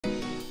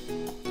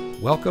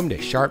Welcome to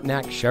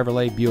Sharpnack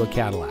Chevrolet Buick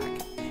Cadillac.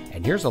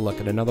 And here's a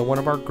look at another one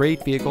of our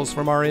great vehicles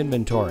from our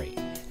inventory.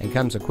 And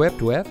comes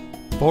equipped with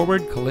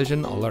forward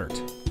collision alert,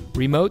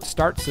 remote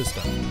start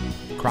system,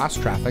 cross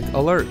traffic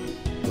alert,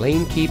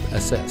 lane keep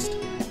assist,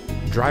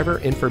 driver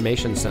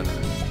information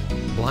center,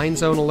 blind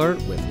zone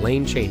alert with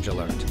lane change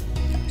alert,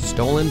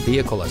 stolen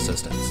vehicle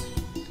assistance,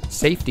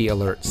 safety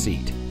alert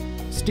seat,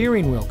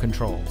 steering wheel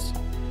controls,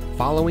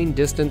 following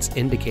distance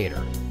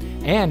indicator,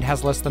 and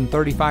has less than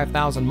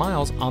 35,000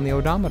 miles on the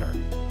odometer.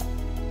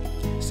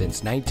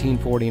 Since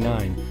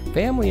 1949,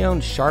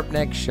 family-owned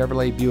Sharpnack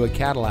Chevrolet Buick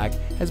Cadillac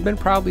has been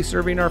proudly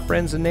serving our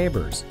friends and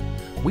neighbors.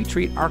 We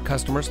treat our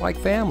customers like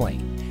family,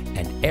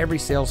 and every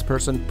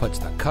salesperson puts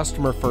the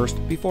customer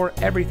first before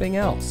everything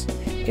else.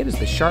 It is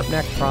the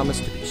Sharpnack promise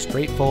to be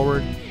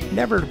straightforward,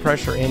 never to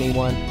pressure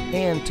anyone,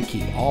 and to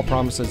keep all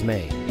promises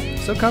made.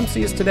 So come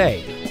see us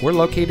today. We're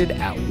located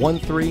at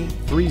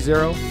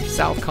 1330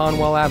 South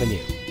Conwell Avenue.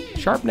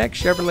 Sharpnack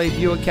Chevrolet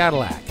Buick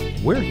Cadillac.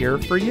 We're here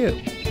for you.